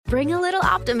Bring a little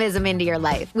optimism into your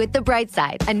life with The Bright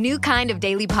Side, a new kind of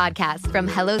daily podcast from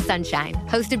Hello Sunshine,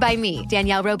 hosted by me,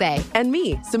 Danielle Robay. And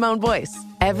me, Simone Boyce.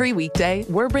 Every weekday,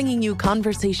 we're bringing you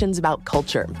conversations about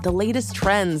culture, the latest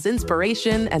trends,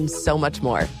 inspiration, and so much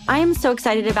more. I am so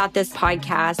excited about this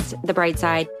podcast, The Bright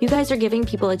Side. You guys are giving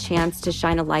people a chance to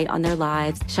shine a light on their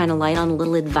lives, shine a light on a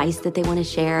little advice that they want to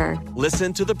share.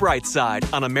 Listen to The Bright Side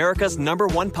on America's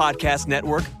 #1 podcast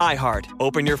network, iHeart.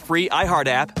 Open your free iHeart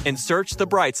app and search The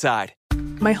Bright Side.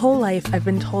 My whole life, I've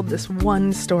been told this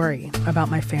one story about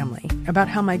my family, about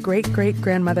how my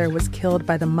great-great-grandmother was killed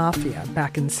by the mafia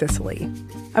back in Sicily.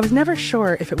 I was never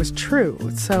sure if it was true,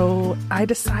 so I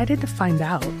decided to find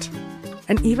out.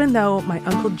 And even though my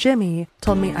Uncle Jimmy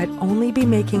told me I'd only be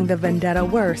making the vendetta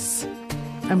worse,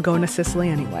 I'm going to Sicily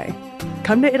anyway.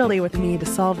 Come to Italy with me to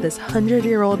solve this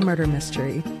 100-year-old murder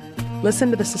mystery.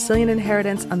 Listen to The Sicilian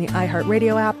Inheritance on the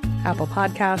iHeartRadio app, Apple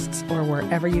Podcasts, or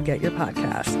wherever you get your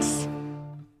podcasts.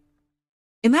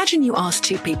 Imagine you ask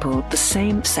two people the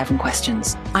same 7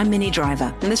 questions. I'm Minnie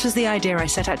Driver, and this was the idea I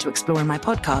set out to explore in my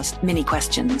podcast, Minnie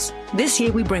Questions. This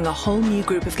year, we bring a whole new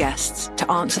group of guests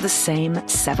to answer the same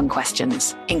 7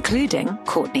 questions, including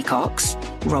Courtney Cox,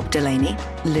 Rob Delaney,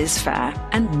 Liz Phair,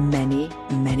 and many,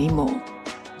 many more.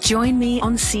 Join me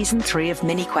on Season 3 of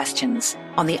Minnie Questions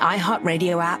on the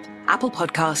iHeartRadio app, Apple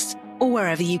Podcasts, or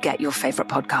wherever you get your favorite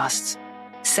podcasts.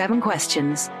 7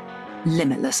 questions,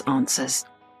 limitless answers.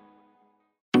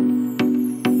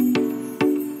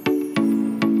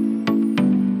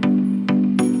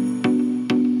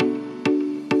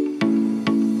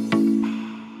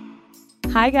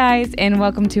 Hi guys, and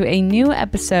welcome to a new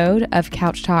episode of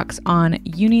Couch Talks on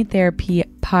You Need Therapy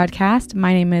podcast.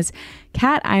 My name is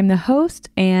Kat. I'm the host,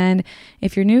 and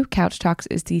if you're new, Couch Talks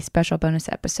is the special bonus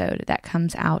episode that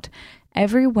comes out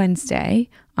every Wednesday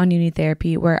on You Need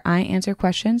Therapy, where I answer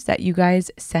questions that you guys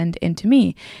send in to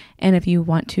me. And if you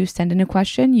want to send in a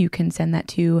question, you can send that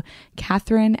to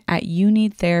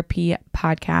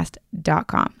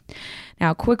Catherine@youneedtherapypodcast.com.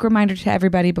 Now, quick reminder to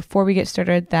everybody before we get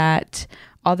started that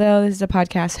although this is a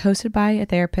podcast hosted by a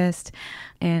therapist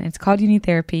and it's called You Need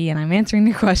Therapy and I'm answering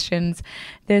your questions,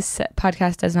 this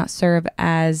podcast does not serve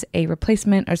as a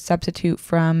replacement or substitute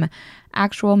from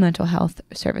actual mental health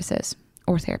services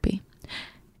or therapy.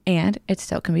 And it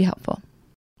still can be helpful.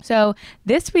 So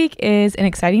this week is an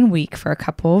exciting week for a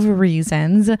couple of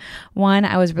reasons. One,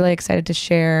 I was really excited to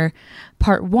share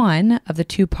part 1 of the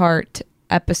 2-part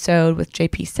episode with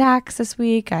JP Sachs this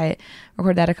week. I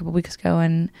recorded that a couple weeks ago,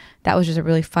 and that was just a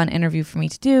really fun interview for me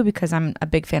to do because I'm a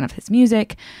big fan of his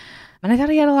music. And I thought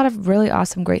he had a lot of really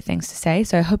awesome, great things to say.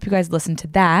 So I hope you guys listen to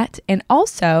that. And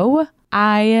also,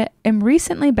 I am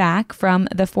recently back from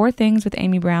the 4 Things with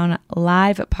Amy Brown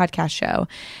live podcast show.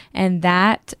 And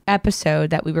that episode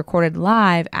that we recorded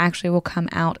live actually will come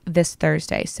out this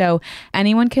Thursday. So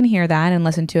anyone can hear that and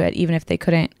listen to it, even if they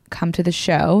couldn't come to the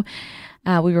show.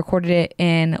 We recorded it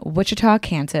in Wichita,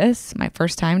 Kansas, my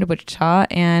first time to Wichita.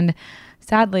 And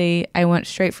sadly, I went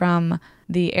straight from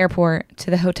the airport to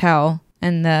the hotel,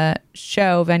 and the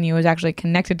show venue was actually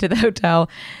connected to the hotel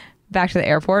back to the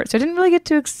airport. So I didn't really get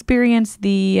to experience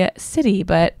the city,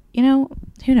 but you know,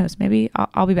 who knows? Maybe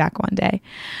I'll be back one day.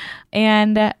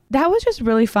 And that was just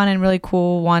really fun and really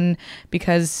cool. One,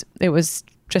 because it was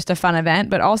just a fun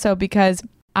event, but also because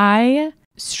I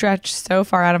stretched so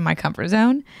far out of my comfort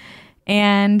zone.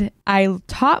 And I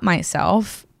taught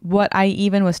myself what I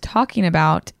even was talking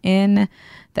about in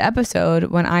the episode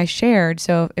when I shared.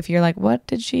 So if you're like, what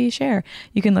did she share?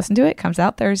 You can listen to it. It comes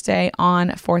out Thursday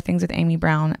on 4 Things with Amy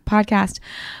Brown podcast.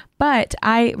 But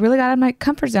I really got out of my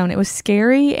comfort zone. It was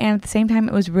scary, and at the same time,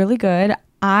 it was really good.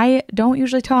 I don't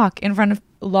usually talk in front of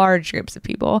large groups of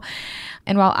people.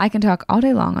 And while I can talk all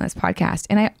day long on this podcast,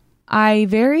 and I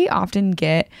very often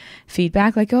get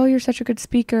feedback like, oh, you're such a good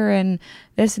speaker and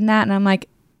this and that. And I'm like,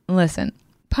 listen,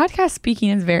 podcast speaking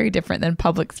is very different than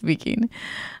public speaking.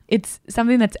 It's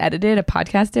something that's edited, a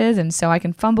podcast is. And so I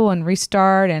can fumble and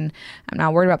restart, and I'm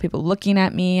not worried about people looking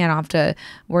at me. I don't have to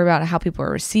worry about how people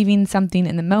are receiving something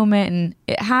in the moment. And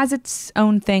it has its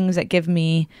own things that give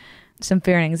me some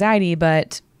fear and anxiety,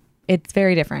 but it's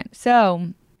very different.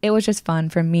 So it was just fun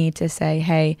for me to say,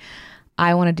 hey,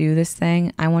 I want to do this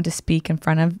thing. I want to speak in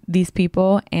front of these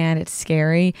people, and it's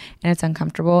scary and it's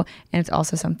uncomfortable. And it's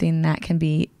also something that can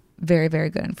be very, very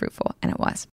good and fruitful. And it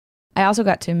was. I also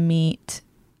got to meet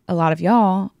a lot of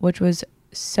y'all, which was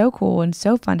so cool and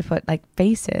so fun to put like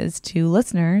faces to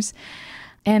listeners.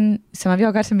 And some of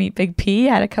y'all got to meet Big P.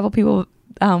 I had a couple people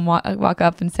walk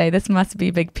up and say, this must be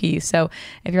Big P. So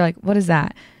if you're like, what is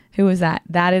that? Who is that?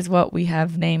 That is what we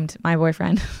have named my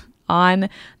boyfriend on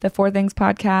the Four Things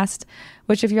podcast,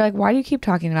 which if you're like, why do you keep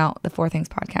talking about the Four Things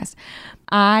podcast?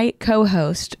 I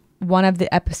co-host one of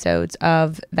the episodes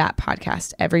of that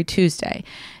podcast every Tuesday.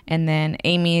 And then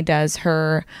Amy does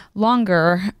her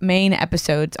longer main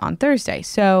episodes on Thursday.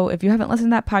 So if you haven't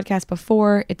listened to that podcast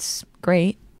before, it's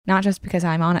great. Not just because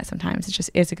I'm on it sometimes,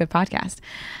 it's a good podcast.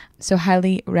 So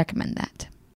highly recommend that.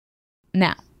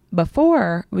 Now,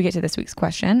 before we get to this week's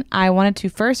question, I wanted to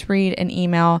first read an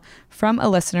email from a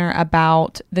listener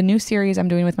about the new series I'm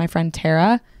doing with my friend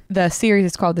Tara. The series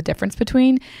is called The Difference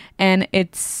Between, and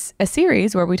it's a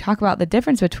series where we talk about the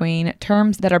difference between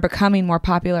terms that are becoming more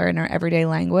popular in our everyday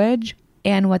language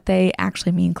and what they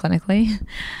actually mean clinically.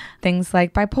 Things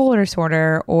like bipolar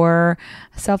disorder or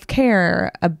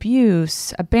self-care,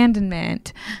 abuse,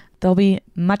 abandonment. There'll be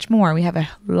much more. We have a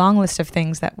long list of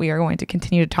things that we are going to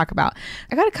continue to talk about.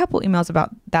 I got a couple emails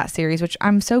about that series, which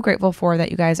I'm so grateful for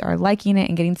that you guys are liking it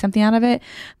and getting something out of it.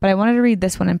 But I wanted to read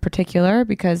this one in particular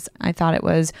because I thought it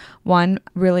was, one,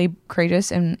 really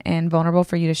courageous and vulnerable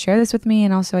for you to share this with me.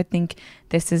 And also I think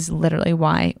this is literally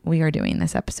why we are doing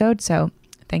this episode. So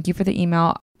thank you for the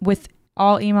email. With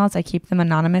all emails, I keep them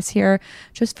anonymous here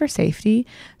just for safety.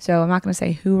 So I'm not going to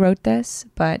say who wrote this,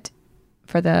 but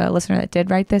for the listener that did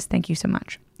write this, thank you so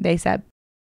much. They said,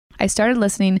 I started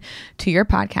listening to your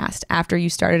podcast after you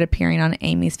started appearing on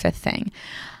Amy's Fifth Thing.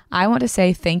 I want to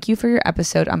say thank you for your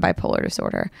episode on bipolar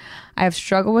disorder. I have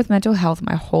struggled with mental health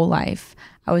my whole life.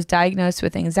 I was diagnosed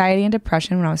with anxiety and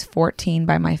depression when I was 14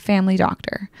 by my family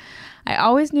doctor. I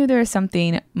always knew there was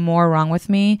something more wrong with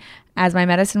me, as my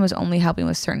medicine was only helping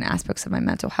with certain aspects of my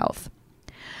mental health.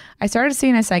 I started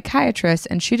seeing a psychiatrist,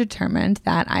 and she determined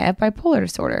that I have bipolar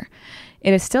disorder.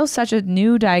 It is still such a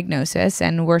new diagnosis,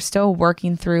 and we're still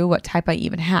working through what type I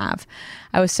even have.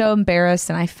 I was so embarrassed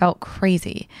and I felt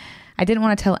crazy. I didn't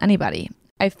want to tell anybody.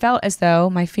 I felt as though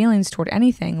my feelings toward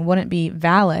anything wouldn't be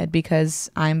valid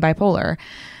because I'm bipolar.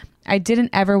 I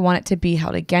didn't ever want it to be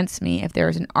held against me if there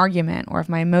was an argument or if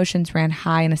my emotions ran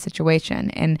high in a situation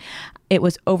and it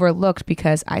was overlooked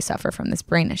because I suffer from this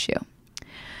brain issue.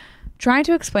 Trying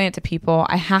to explain it to people,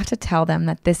 I have to tell them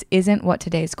that this isn't what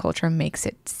today's culture makes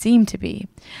it seem to be.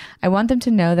 I want them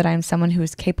to know that I'm someone who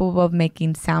is capable of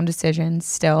making sound decisions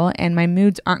still, and my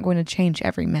moods aren't going to change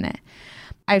every minute.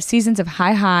 I have seasons of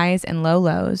high highs and low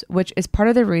lows, which is part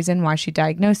of the reason why she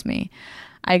diagnosed me.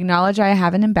 I acknowledge I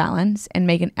have an imbalance and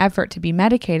make an effort to be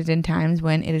medicated in times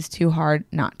when it is too hard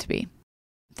not to be.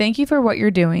 Thank you for what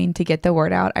you're doing to get the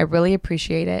word out. I really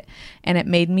appreciate it, and it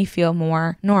made me feel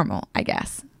more normal, I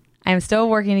guess. I am still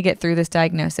working to get through this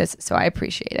diagnosis, so I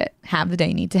appreciate it. Have the day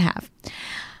you need to have.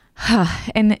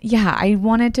 And yeah, I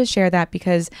wanted to share that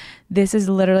because this is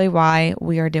literally why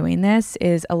we are doing this,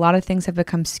 is a lot of things have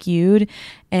become skewed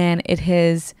and it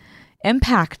has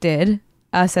impacted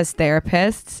us as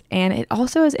therapists, and it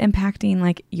also is impacting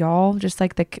like y'all, just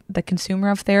like the consumer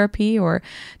of therapy, or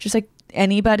just like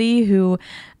anybody who,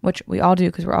 which we all do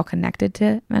because we're all connected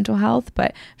to mental health,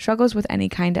 but struggles with any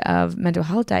kind of mental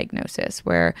health diagnosis,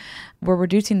 where we're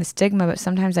reducing the stigma, but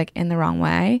sometimes like in the wrong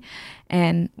way.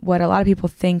 And what a lot of people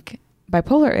think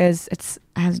bipolar is, it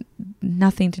has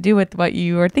nothing to do with what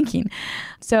you are thinking.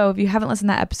 So if you haven't listened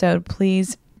to that episode,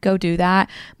 please go do that.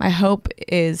 My hope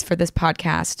is for this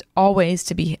podcast always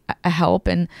to be a help.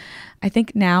 And I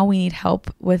think now we need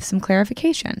help with some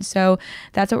clarification. So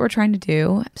that's what we're trying to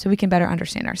do so we can better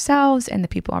understand ourselves and the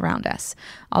people around us.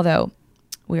 Although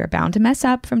we are bound to mess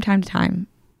up from time to time,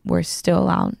 we're still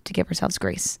allowed to give ourselves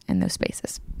grace in those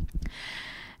spaces.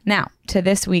 Now to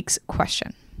this week's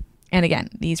question. And again,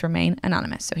 these remain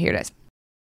anonymous. So here it is.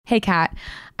 Hey, Kat,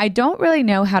 I don't really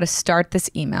know how to start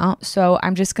this email, so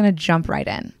I'm just going to jump right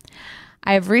in.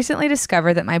 I have recently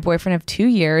discovered that my boyfriend of 2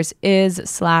 years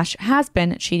has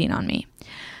been cheating on me.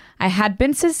 I had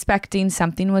been suspecting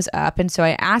something was up, and so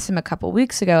I asked him a couple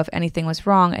weeks ago if anything was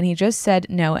wrong, and he just said,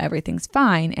 no, everything's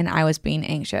fine, and I was being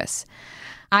anxious.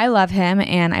 I love him,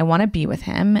 and I want to be with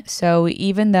him, so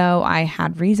even though I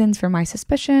had reasons for my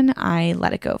suspicion, I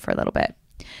let it go for a little bit.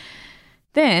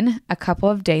 Then, a couple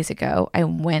of days ago, I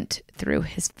went through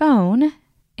his phone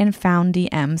and found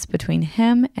DMs between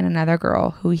him and another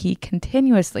girl who he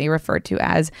continuously referred to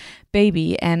as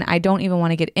baby, and I don't even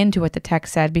want to get into what the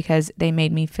text said because they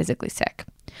made me physically sick.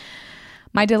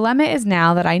 My dilemma is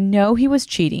now that I know he was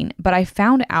cheating, but I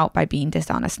found out by being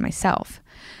dishonest myself.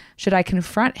 Should I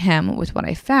confront him with what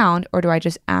I found, or do I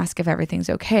just ask if everything's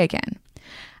okay again?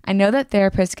 I know that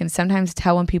therapists can sometimes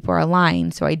tell when people are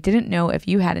lying, so I didn't know if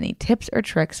you had any tips or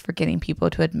tricks for getting people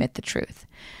to admit the truth.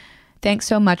 Thanks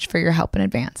so much for your help in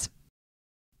advance.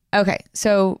 Okay,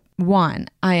 so one,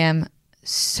 I am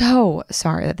so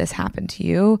sorry that this happened to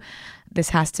you. This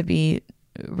has to be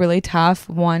really tough.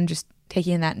 One, just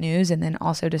taking in that news and then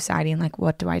also deciding like,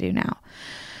 what do I do now?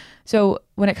 So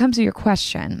when it comes to your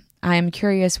question, I am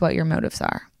curious what your motives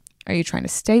are. Are you trying to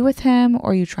stay with him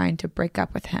or are you trying to break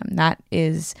up with him? That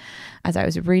is, as I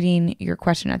was reading your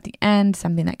question at the end,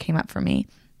 something that came up for me.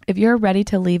 If you're ready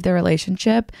to leave the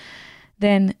relationship,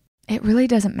 then it really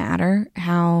doesn't matter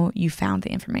how you found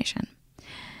the information.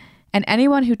 And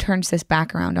anyone who turns this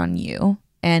back around on you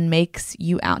and makes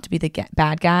you out to be the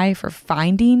bad guy for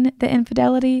finding the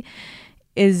infidelity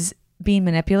is being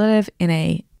manipulative in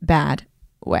a bad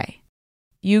way.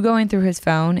 You going through his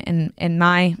phone, in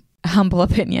my humble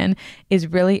opinion, is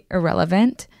really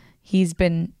irrelevant. He's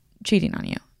been cheating on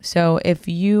you. So if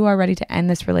you are ready to end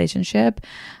this relationship,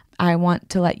 I want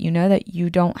to let you know that you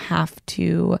don't have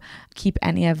to keep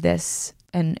any of this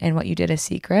and what you did a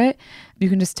secret. You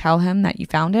can just tell him that you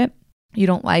found it. You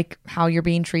don't like how you're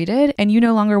being treated, and you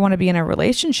no longer want to be in a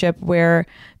relationship where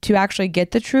to actually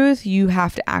get the truth, you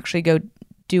have to actually go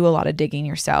do a lot of digging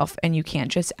yourself, and you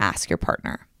can't just ask your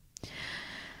partner.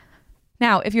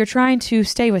 Now, if you're trying to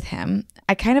stay with him,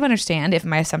 I kind of understand, if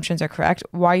my assumptions are correct,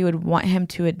 why you would want him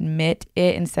to admit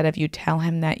it instead of you tell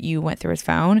him that you went through his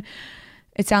phone.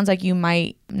 It sounds like you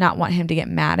might not want him to get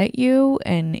mad at you,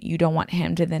 and you don't want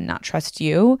him to then not trust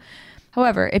you.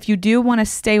 However, if you do want to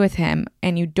stay with him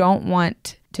and you don't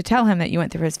want to tell him that you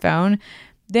went through his phone,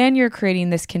 then you're creating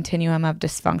this continuum of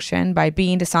dysfunction by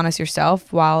being dishonest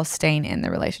yourself while staying in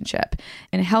the relationship.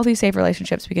 In healthy, safe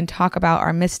relationships, we can talk about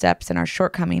our missteps and our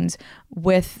shortcomings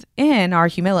within our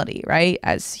humility, right?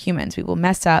 As humans, we will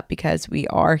mess up because we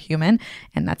are human,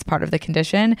 and that's part of the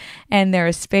condition. And there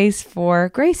is space for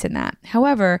grace in that.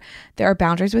 However, there are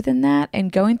boundaries within that,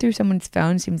 and going through someone's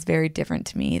phone seems very different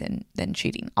to me than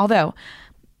cheating. Although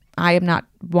I am not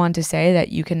one to say that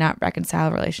you cannot reconcile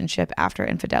a relationship after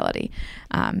infidelity.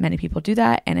 Many people do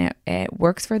that, and it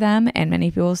works for them. And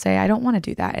many people say, I don't want to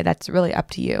do that. That's really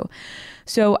up to you.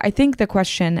 So I think the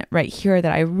question right here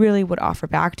that I really would offer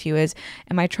back to you is,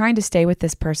 am I trying to stay with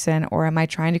this person, or am I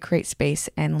trying to create space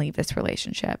and leave this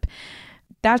relationship?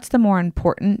 That's the more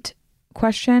important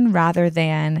question, rather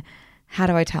than how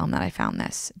do I tell him that I found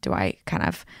this? Do I kind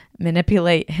of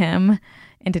manipulate him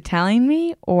into telling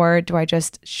me, or do I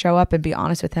just show up and be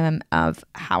honest with him of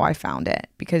how I found it?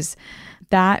 Because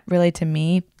that really, to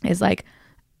me, is like,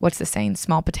 what's the saying,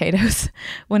 small potatoes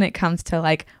when it comes to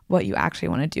like what you actually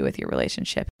want to do with your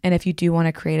relationship. And if you do want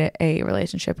to create a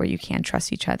relationship where you can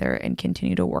trust each other and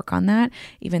continue to work on that,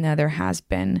 even though there has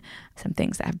been some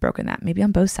things that have broken that, maybe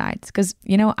on both sides. Because,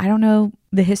 I don't know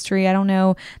the history. I don't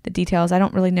know the details. I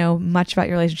don't really know much about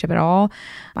your relationship at all.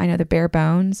 I know the bare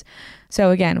bones.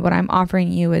 So again, what I'm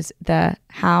offering you is the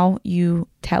how you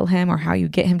tell him or how you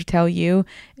get him to tell you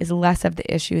is less of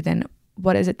the issue than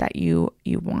what is it that you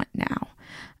want now.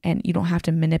 And you don't have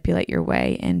to manipulate your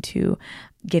way into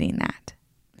getting that.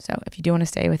 So if you do want to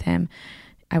stay with him,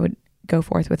 I would go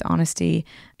forth with honesty.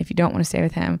 If you don't want to stay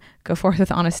with him, go forth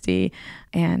with honesty.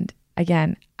 And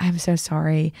again, I'm so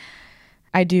sorry.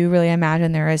 I do really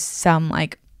imagine there is some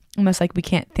almost like we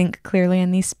can't think clearly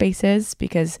in these spaces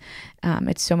because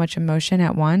it's so much emotion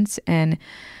at once. And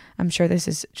I'm sure this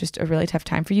is just a really tough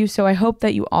time for you. So I hope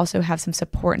that you also have some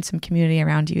support and some community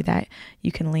around you that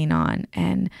you can lean on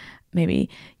and maybe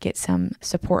get some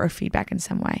support or feedback in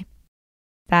some way.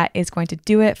 That is going to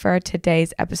do it for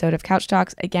today's episode of Couch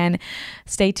Talks. Again,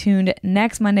 stay tuned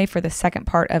next Monday for the second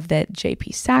part of the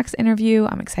JP Sachs interview.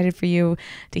 I'm excited for you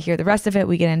to hear the rest of it.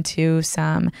 We get into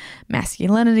some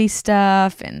masculinity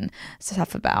stuff and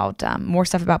stuff about more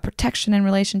stuff about protection in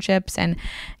relationships. And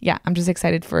yeah, I'm just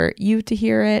excited for you to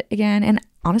hear it again. And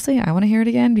honestly, I want to hear it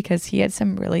again because he had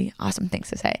some really awesome things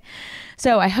to say.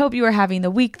 So I hope you are having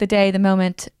the week, the day, the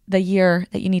moment, the year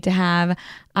that you need to have.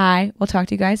 I will talk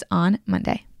to you guys on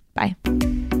Monday. Bye.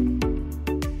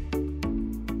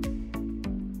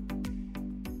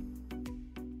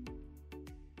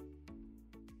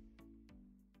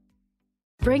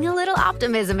 Bring a little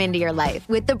optimism into your life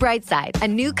with The Bright Side, a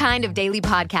new kind of daily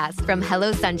podcast from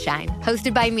Hello Sunshine,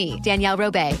 hosted by me, Danielle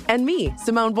Robay. And me,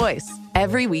 Simone Boyce.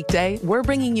 Every weekday, we're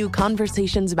bringing you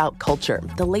conversations about culture,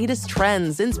 the latest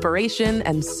trends, inspiration,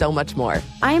 and so much more.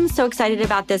 I am so excited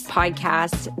about this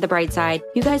podcast, The Bright Side.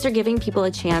 You guys are giving people a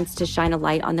chance to shine a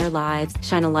light on their lives,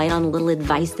 shine a light on a little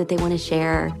advice that they want to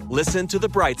share. Listen to The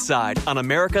Bright Side on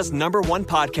America's #1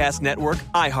 podcast network,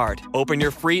 iHeart. Open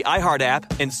your free iHeart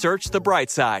app and search The Bright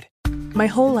Side. My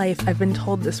whole life, I've been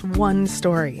told this one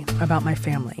story about my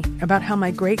family, about how my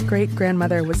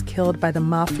great-great-grandmother was killed by the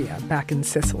mafia back in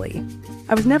Sicily.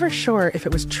 I was never sure if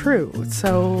it was true,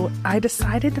 so I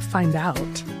decided to find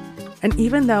out. And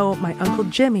even though my Uncle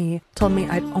Jimmy told me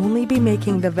I'd only be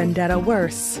making the vendetta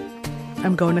worse,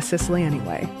 I'm going to Sicily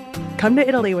anyway. Come to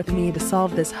Italy with me to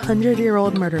solve this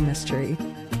 100-year-old murder mystery.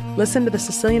 Listen to The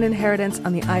Sicilian Inheritance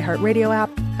on the iHeartRadio app,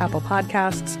 Apple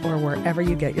Podcasts, or wherever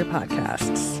you get your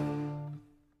podcasts.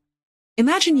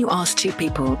 Imagine you ask two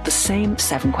people the same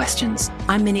 7 questions.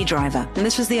 I'm Minnie Driver, and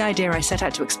this was the idea I set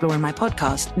out to explore in my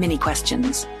podcast, Mini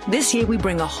Questions. This year, we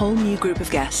bring a whole new group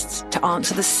of guests to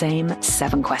answer the same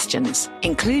 7 questions,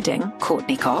 including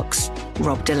Courtney Cox,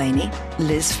 Rob Delaney,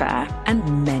 Liz Phair,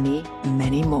 and many,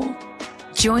 many more.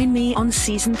 Join me on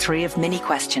Season 3 of Mini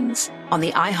Questions on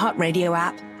the iHeartRadio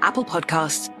app, Apple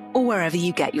Podcasts, or wherever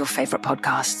you get your favorite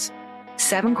podcasts.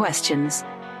 7 questions,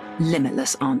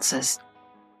 limitless answers.